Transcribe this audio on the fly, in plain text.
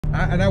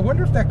And I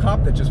wonder if that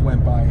cop that just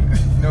went by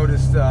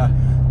noticed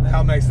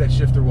how nice that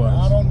shifter was.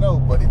 I don't know,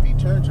 but if he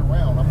turns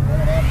around, I'm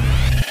going after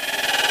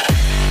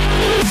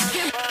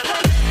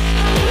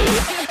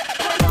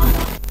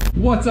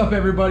him. What's up,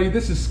 everybody?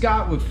 This is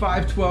Scott with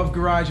 512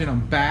 Garage, and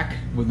I'm back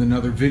with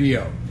another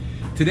video.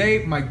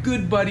 Today, my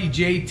good buddy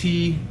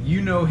JT,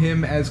 you know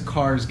him as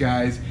Cars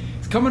Guys,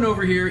 is coming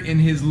over here in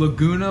his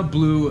Laguna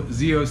Blue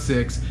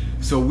Z06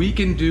 so we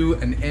can do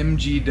an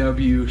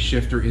MGW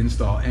shifter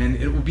install. And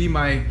it will be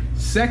my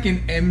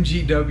second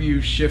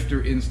MGW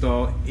shifter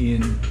install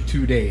in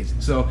 2 days.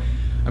 So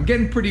I'm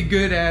getting pretty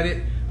good at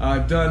it.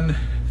 I've done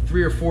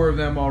 3 or 4 of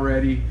them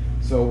already.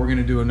 So we're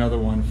gonna do another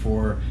one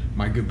for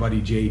my good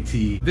buddy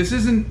JT. This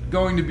isn't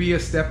going to be a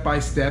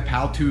step-by-step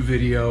how-to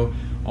video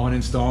on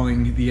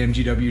installing the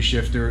MGW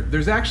shifter.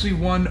 There's actually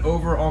one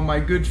over on my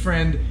good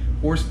friend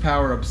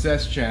Horsepower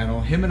Obsessed channel.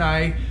 Him and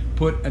I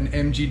put an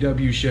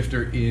MGW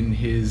shifter in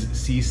his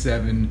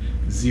C7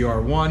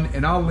 ZR1,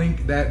 and I'll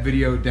link that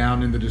video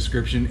down in the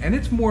description, and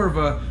it's more of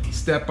a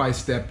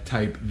step-by-step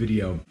type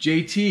video.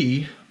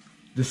 JT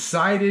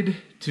decided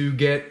to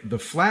get the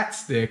flat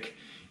stick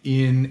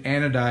in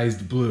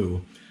anodized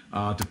blue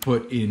to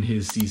put in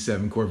his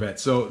C7 Corvette.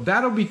 So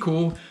that'll be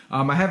cool.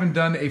 I haven't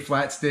done a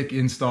flat stick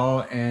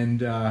install,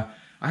 and I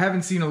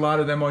haven't seen a lot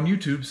of them on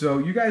YouTube, so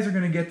you guys are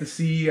gonna get to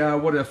see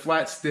what a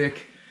flat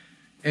stick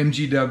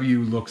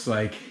MGW looks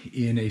like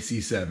in a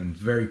C7.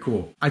 Very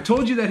cool. I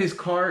told you that his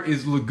car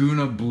is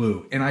Laguna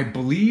Blue, and I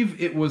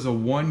believe it was a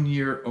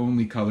 1-year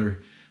only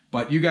color,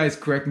 but you guys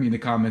correct me in the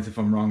comments if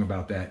I'm wrong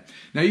about that.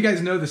 Now, you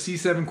guys know the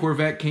C7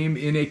 Corvette came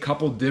in a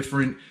couple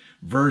different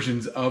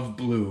versions of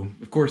blue.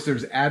 Of course,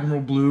 there's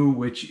Admiral Blue,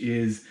 which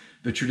is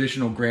the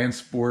traditional Grand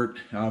Sport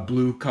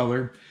blue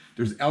color.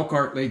 There's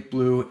Elkhart Lake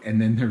Blue, and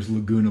then there's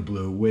Laguna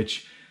Blue,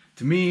 which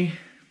to me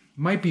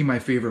might be my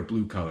favorite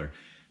blue color.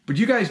 But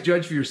you guys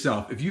judge for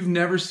yourself. If you've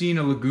never seen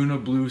a Laguna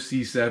Blue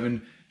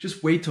C7,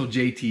 just wait till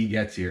JT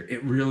gets here.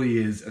 It really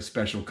is a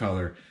special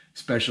color,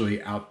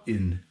 especially out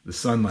in the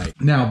sunlight.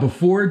 Now,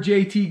 before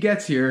JT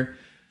gets here,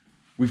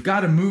 we've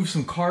got to move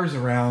some cars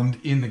around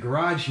in the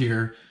garage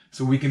here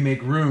so we can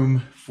make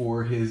room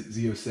for his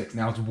Z06.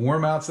 Now, it's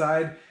warm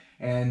outside,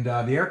 and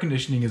the air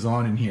conditioning is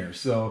on in here.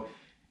 So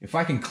if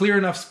I can clear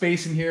enough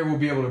space in here, we'll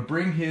be able to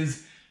bring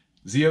his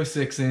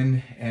Z06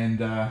 in, and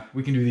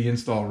we can do the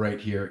install right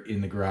here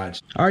in the garage.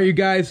 All right, you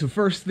guys, so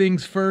first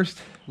things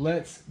first,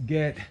 let's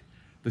get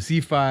the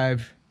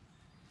C5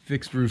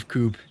 fixed roof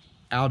coupe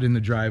out in the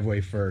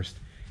driveway first,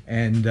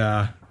 and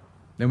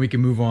then we can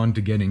move on to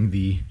getting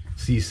the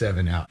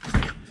C7 out.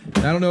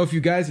 I don't know if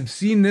you guys have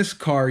seen this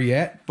car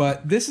yet,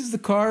 but this is the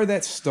car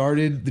that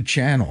started the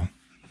channel.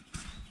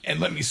 And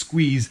let me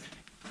squeeze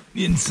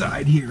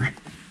inside here.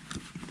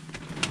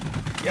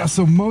 Yeah,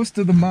 so most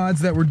of the mods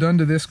that were done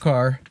to this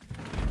car,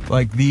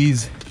 like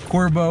these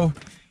Corvo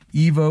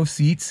Evo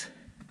seats,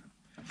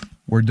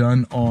 were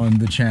done on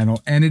the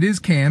channel. And it is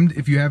cammed.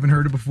 If you haven't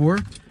heard it before,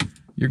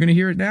 you're gonna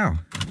hear it now.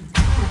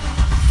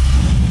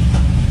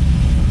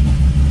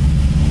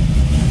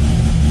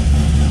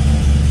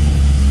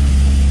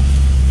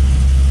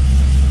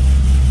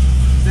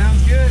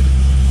 Sounds good.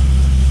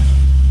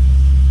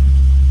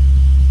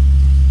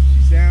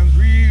 She sounds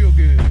real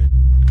good.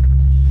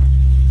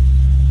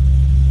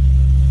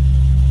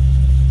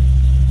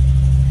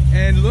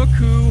 And look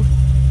who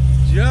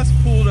just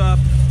pulled up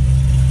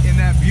in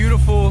that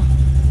beautiful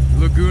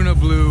Laguna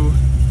Blue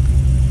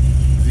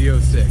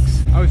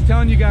Z06. I was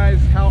telling you guys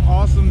how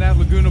awesome that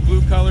Laguna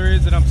Blue color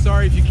is, and I'm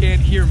sorry if you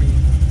can't hear me,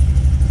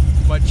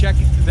 but check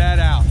that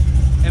out.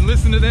 And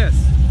listen to this.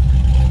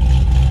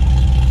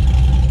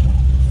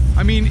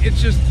 I mean,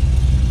 it's just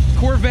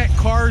Corvette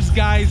Cars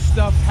Guys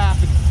stuff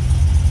happening.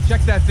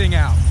 Check that thing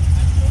out.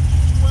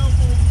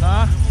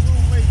 Huh?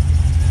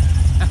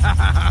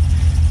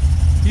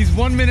 He's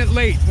 1 minute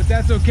late, but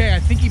that's okay. I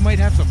think he might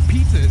have some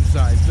pizza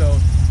inside, so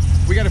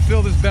we got to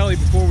fill this belly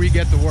before we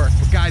get to work.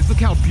 But guys, look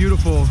how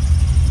beautiful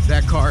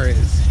that car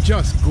is.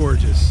 Just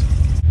gorgeous.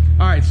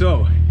 All right,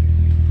 so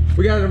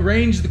we got to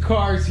arrange the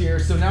cars here.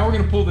 So now we're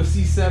going to pull the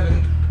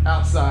C7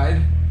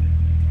 outside,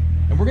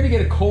 and we're going to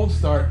get a cold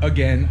start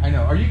again. I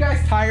know. Are you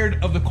guys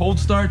tired of the cold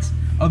starts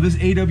of this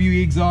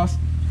AWE exhaust?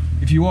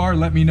 If you are,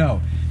 let me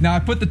know. Now, I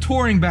put the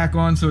Touring back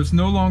on, so it's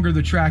no longer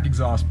the track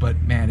exhaust, but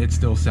man, it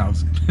still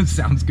sounds, it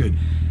sounds good.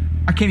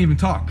 I can't even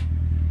talk.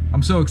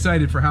 I'm so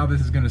excited for how this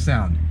is gonna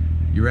sound.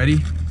 You ready?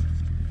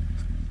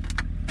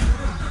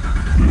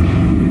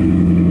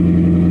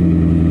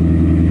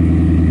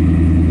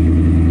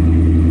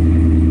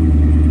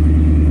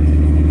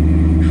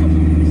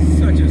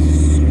 Such a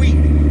sweet,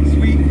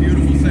 sweet,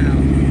 beautiful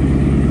sound.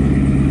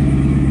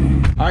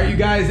 All right, you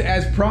guys,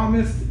 as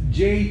promised,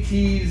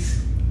 JT's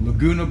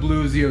Laguna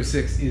Blue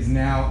Z06 is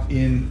now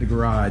in the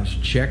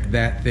garage. Check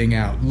that thing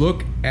out.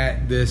 Look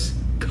at this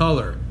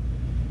color.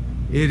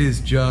 It is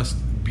just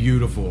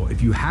beautiful.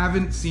 If you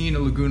haven't seen a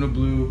Laguna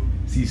Blue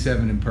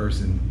C7 in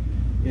person,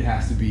 it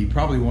has to be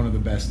probably one of the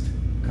best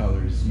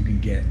colors you can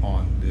get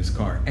on this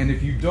car. And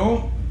if you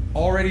don't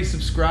already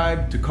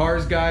subscribe to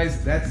Cars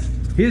Guys, that's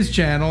his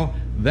channel.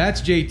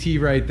 That's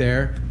JT right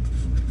there.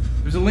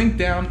 There's a link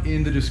down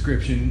in the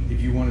description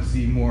if you want to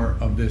see more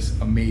of this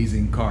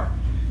amazing car.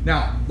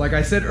 Now, like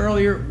I said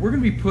earlier, we're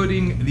going to be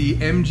putting the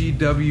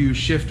MGW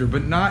Shifter,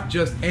 but not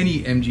just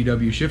any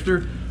MGW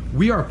Shifter.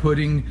 We are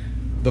putting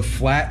the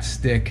flat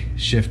stick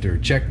shifter.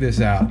 Check this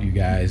out, you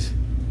guys.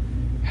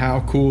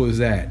 How cool is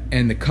that?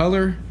 And the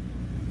color,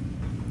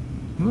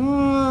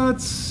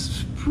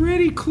 it's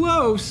pretty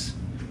close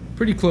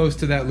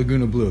to that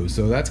Laguna blue.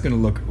 So that's going to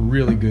look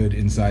really good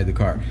inside the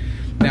car.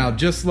 Now,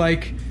 just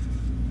like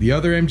the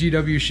other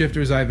MGW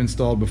shifters I've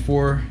installed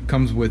before,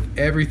 comes with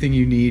everything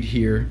you need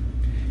here,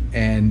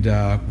 and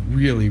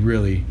really,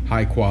 really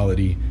high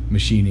quality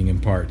machining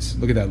and parts.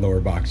 Look at that lower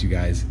box, you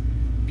guys.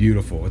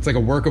 Beautiful. It's like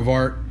a work of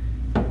art.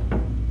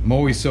 I'm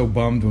always so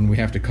bummed when we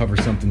have to cover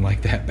something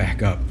like that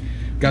back up.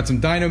 Got some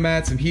dyno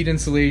mats, some heat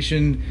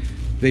insulation.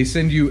 They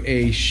send you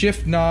a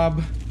shift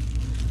knob,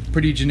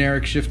 pretty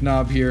generic shift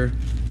knob here.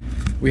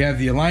 We have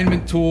the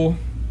alignment tool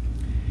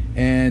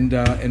and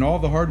all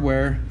the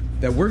hardware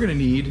that we're gonna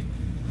need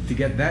to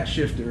get that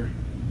shifter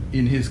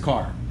in his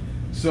car.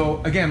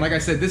 So again, like I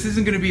said, this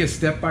isn't gonna be a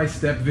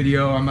step-by-step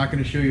video. I'm not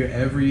gonna show you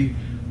every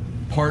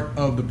part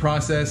of the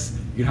process.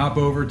 You can hop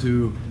over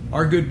to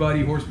our good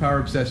buddy Horsepower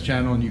Obsessed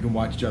channel and you can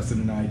watch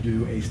Justin and I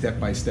do a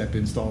step-by-step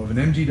install of an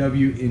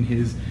MGW in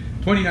his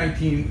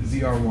 2019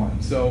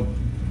 ZR1. So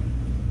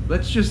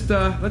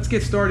let's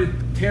get started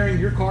tearing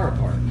your car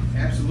apart.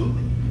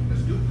 Absolutely.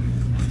 Let's do it.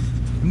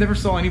 I never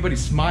saw anybody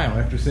smile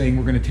after saying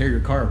we're gonna tear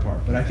your car apart,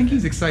 but I think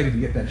he's excited to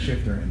get that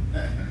shifter in.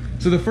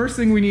 So the first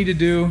thing we need to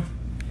do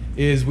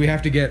is we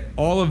have to get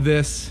all of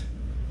this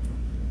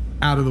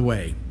out of the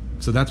way.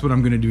 So that's what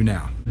I'm gonna do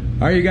now.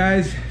 All right, you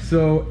guys,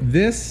 so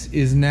this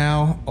is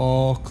now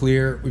all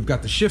clear. We've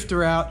got the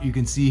shifter out, you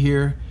can see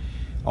here.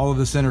 All of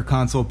the center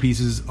console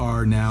pieces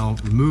are now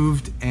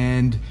removed,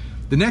 and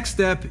the next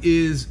step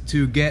is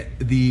to get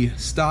the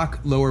stock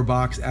lower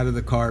box out of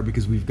the car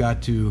because we've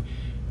got to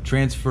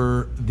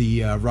transfer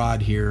the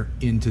rod here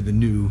into the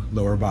new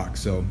lower box.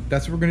 So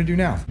that's what we're gonna do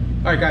now.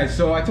 All right, guys,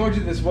 so I told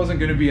you this wasn't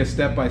gonna be a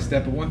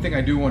step-by-step, but one thing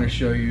I do wanna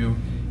show you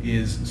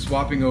is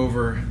swapping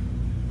over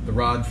the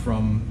rod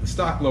from the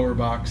stock lower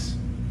box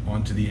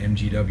onto the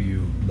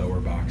MGW lower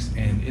box.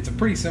 And it's a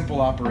pretty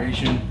simple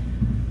operation.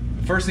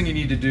 The first thing you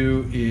need to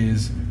do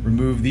is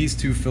remove these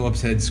two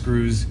Phillips head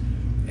screws,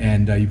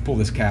 and you pull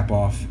this cap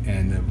off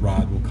and the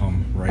rod will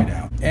come right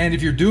out. And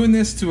if you're doing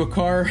this to a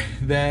car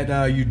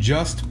that you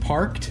just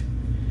parked,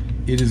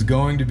 it is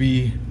going to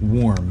be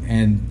warm.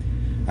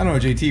 And I don't know,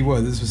 JT,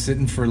 what, this was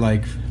sitting for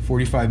like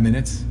 45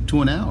 minutes?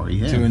 To an hour,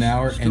 yeah. To an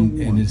hour,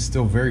 and it's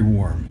still very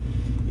warm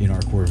in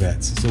our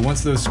Corvettes. So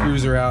once those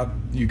screws are out,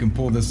 you can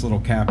pull this little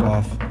cap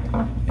off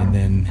and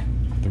then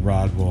the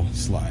rod will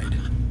slide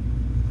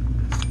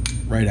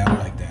right out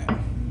like that.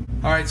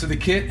 All right, so the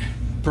kit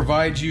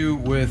provides you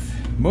with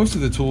most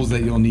of the tools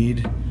that you'll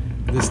need.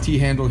 This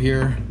T-handle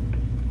here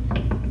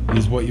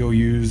is what you'll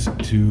use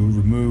to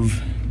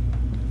remove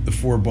the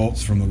 4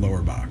 bolts from the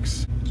lower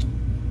box.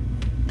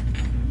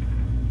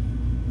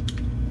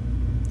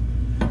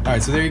 All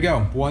right, so there you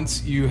go.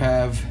 Once you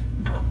have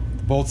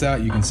the bolts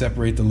out, you can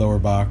separate the lower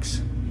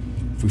box.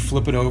 If we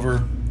flip it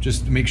over,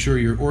 just make sure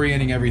you're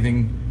orienting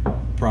everything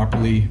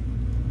properly.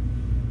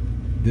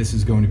 This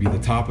is going to be the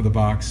top of the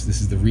box.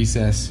 This is the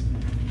recess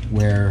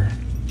where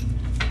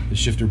the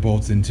shifter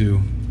bolts into.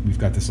 We've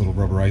got this little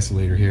rubber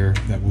isolator here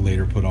that we'll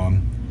later put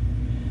on.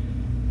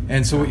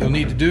 And so what you'll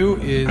need to do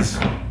is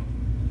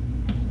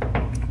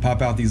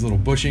pop out these little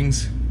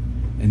bushings,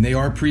 and they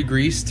are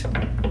pre-greased.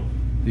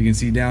 You can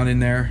see down in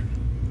there,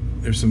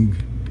 there's some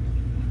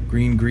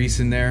green grease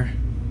in there.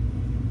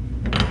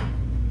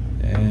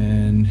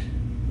 And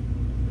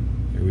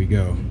there we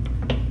go.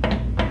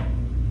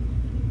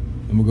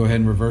 And we'll go ahead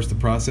and reverse the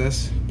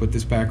process, put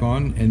this back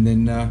on, and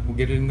then we'll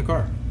get it in the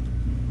car.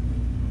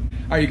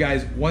 All right, you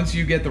guys, once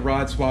you get the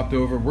rod swapped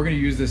over, we're gonna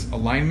use this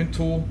alignment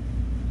tool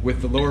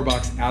with the lower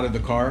box out of the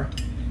car.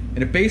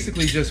 And it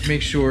basically just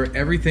makes sure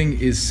everything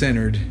is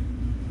centered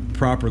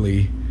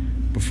properly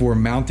before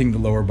mounting the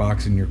lower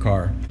box in your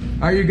car.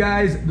 All right, you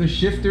guys, the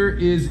shifter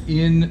is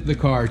in the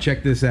car.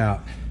 Check this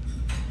out.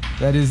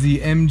 That is the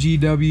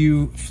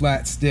MGW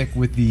flat stick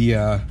with the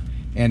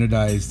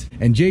anodized.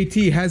 And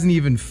JT hasn't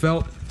even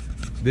felt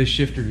this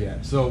shifter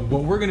yet. So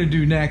what we're gonna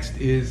do next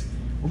is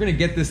we're gonna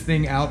get this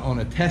thing out on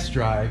a test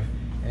drive,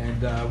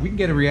 and we can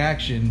get a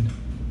reaction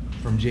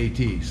from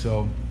JT.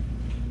 So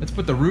let's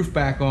put the roof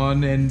back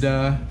on and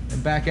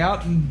back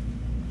out and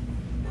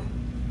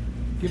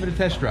give it a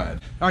test drive.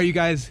 All right, you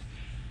guys,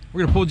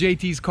 we're gonna pull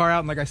JT's car out,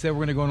 and like I said,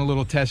 we're gonna go on a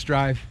little test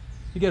drive.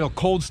 You get a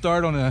cold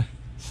start on a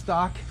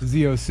stock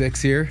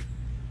Z06 here.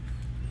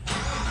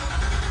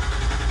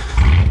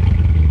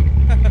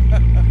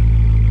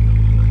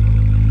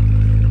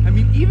 I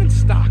mean, even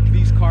stock,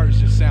 these cars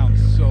just sound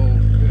so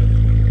good.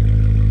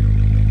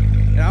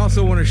 And I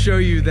also want to show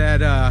you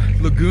that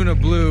Laguna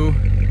blue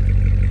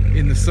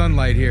in the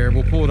sunlight here.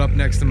 We'll pull it up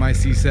next to my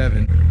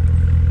C7.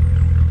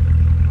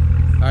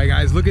 All right,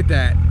 guys, look at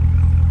that.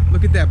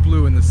 Look at that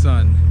blue in the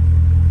sun.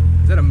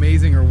 Is that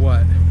amazing or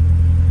what?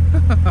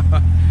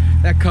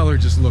 That color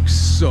just looks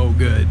so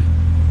good.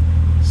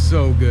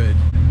 So good.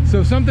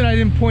 So something I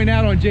didn't point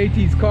out on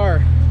JT's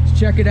car, just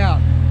check it out.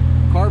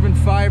 Carbon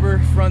fiber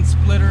front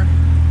splitter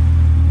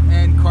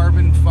and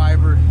carbon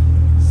fiber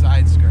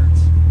side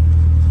skirts.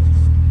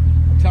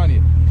 I'm telling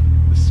you,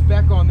 the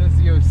spec on this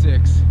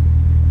Z06 is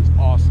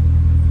awesome.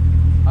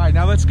 All right,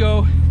 now let's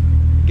go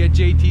get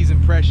JT's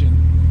impression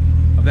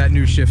of that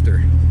new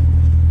shifter.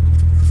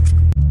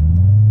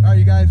 All right,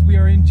 you guys, we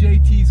are in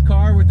JT's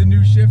car with the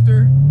new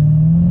shifter.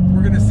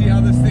 We're gonna see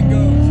how this thing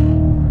goes.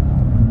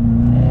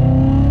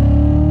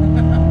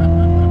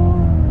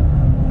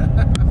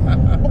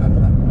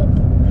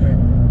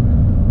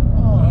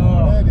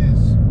 Oh, that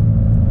is,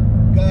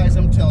 guys,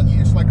 I'm telling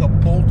you, it's like a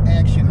bolt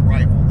action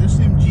rifle. This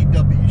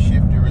MGW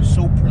shifter is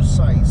so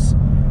precise.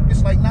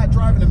 It's like not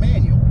driving a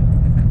manual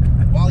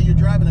while you're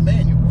driving a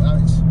manual.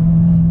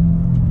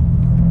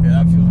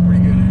 Yeah, that feels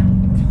pretty good.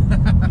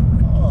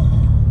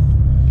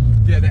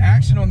 Yeah, the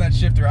action on that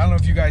shifter, I don't know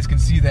if you guys can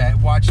see that.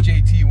 Watch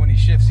JT when he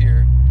shifts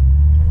here.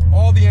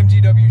 All the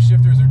MGW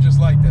shifters are just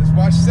like this.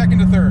 Watch second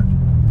to third.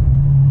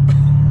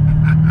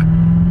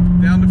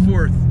 Down to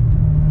fourth.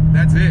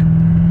 That's it.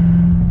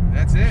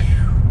 That's it.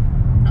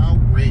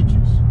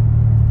 Outrageous.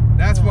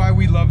 That's why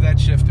we love that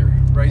shifter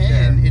right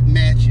there. And it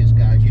matches,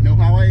 guys. You know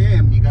how I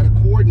am. You got to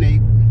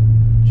coordinate.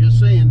 Just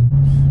saying.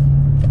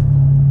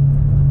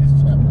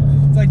 It's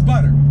like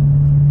butter.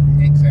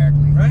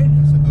 Exactly. Right?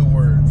 It's a good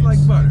word. It's like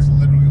butter. It's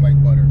literally like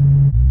butter.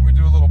 We're gonna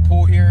do a little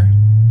pull here.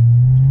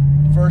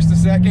 First to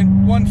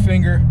second, one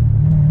finger.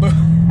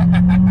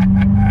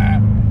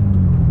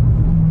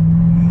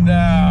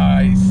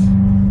 Nice.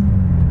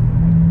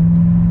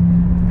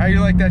 How you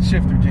like that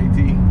shifter,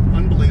 JT?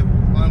 Unbelievable,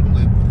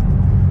 unbelievable.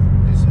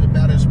 It's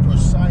about as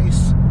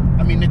precise.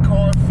 I mean, the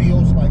car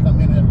feels like I'm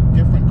in a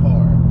different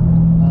car.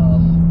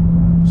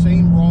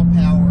 Same raw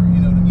power. You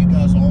know, you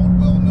guys all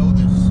well know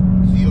this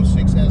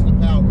Z06 has the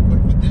power,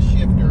 but with this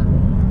shifter,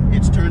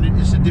 it's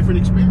a different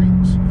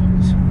experience.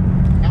 It's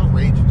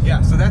outrageous.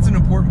 Yeah, so that's an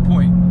important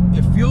point.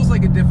 It feels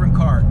like a different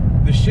car.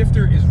 The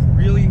shifter is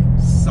really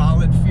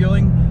solid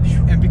feeling,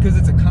 and because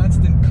it's a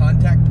constant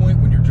contact point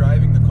when you're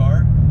driving the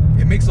car,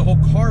 it makes the whole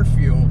car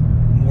feel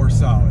more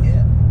solid.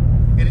 Yeah,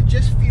 and it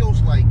just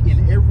feels like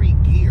in every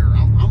gear,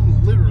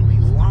 I'm literally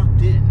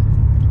locked in.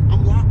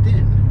 I'm locked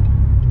in.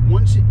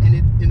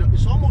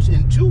 It's almost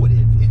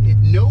intuitive. It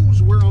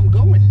knows where I'm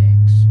going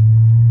next.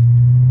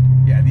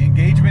 Yeah, the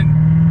engagement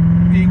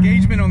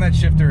on that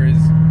shifter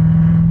is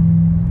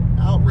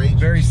outrageous.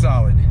 Very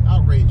solid.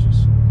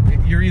 Outrageous.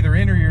 You're either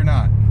in or you're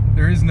not.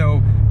 There is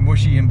no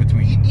mushy in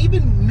between.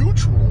 Even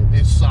neutral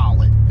is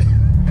solid.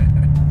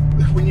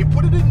 When you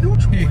put it in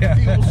neutral, yeah.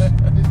 It feels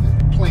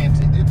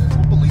planted. It's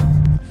unbelievable.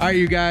 All right,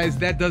 you guys,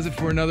 that does it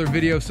for another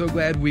video. So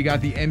glad we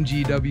got the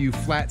MGW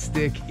flat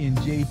stick in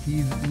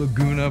JT's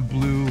Laguna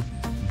Blue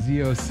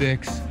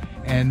Z06.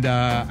 And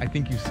I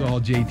think you saw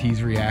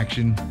JT's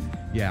reaction.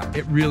 Yeah,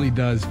 it really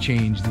does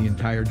change the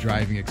entire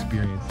driving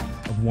experience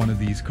of one of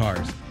these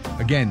cars.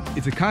 Again,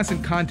 it's a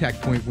constant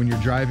contact point when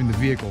you're driving the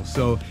vehicle.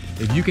 So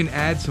if you can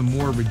add some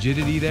more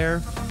rigidity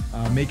there,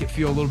 make it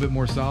feel a little bit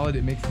more solid,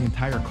 it makes the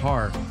entire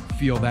car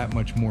feel that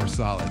much more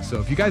solid. So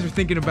if you guys are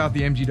thinking about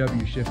the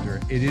MGW shifter,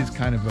 it is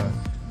kind of a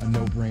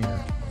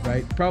no-brainer,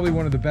 right? Probably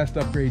one of the best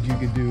upgrades you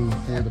could do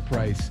for the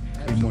price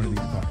in one of these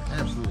cars.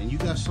 Absolutely, and you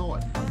guys saw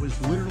it. I was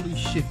literally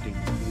shifting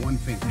with one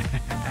finger.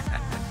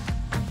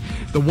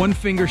 The one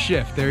finger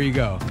shift, there you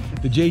go.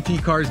 The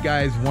JT Cars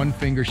guys one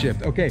finger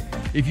shift. Okay,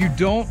 if you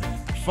don't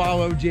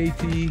follow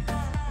JT,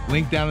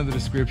 link down in the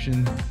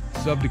description,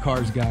 sub to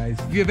Cars Guys.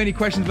 If you have any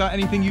questions about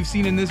anything you've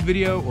seen in this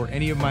video or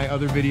any of my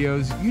other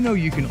videos, you know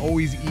you can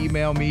always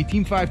email me,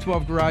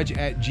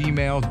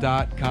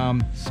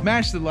 team512garage@gmail.com.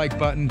 Smash the like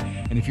button,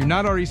 and if you're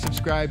not already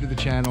subscribed to the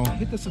channel,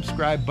 hit the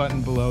subscribe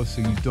button below so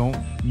you don't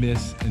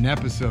miss an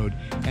episode.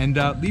 And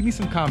leave me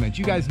some comments.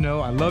 You guys know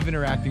I love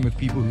interacting with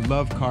people who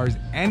love cars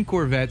and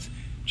Corvettes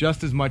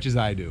just as much as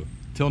I do.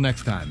 Till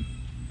next time.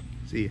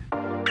 See ya.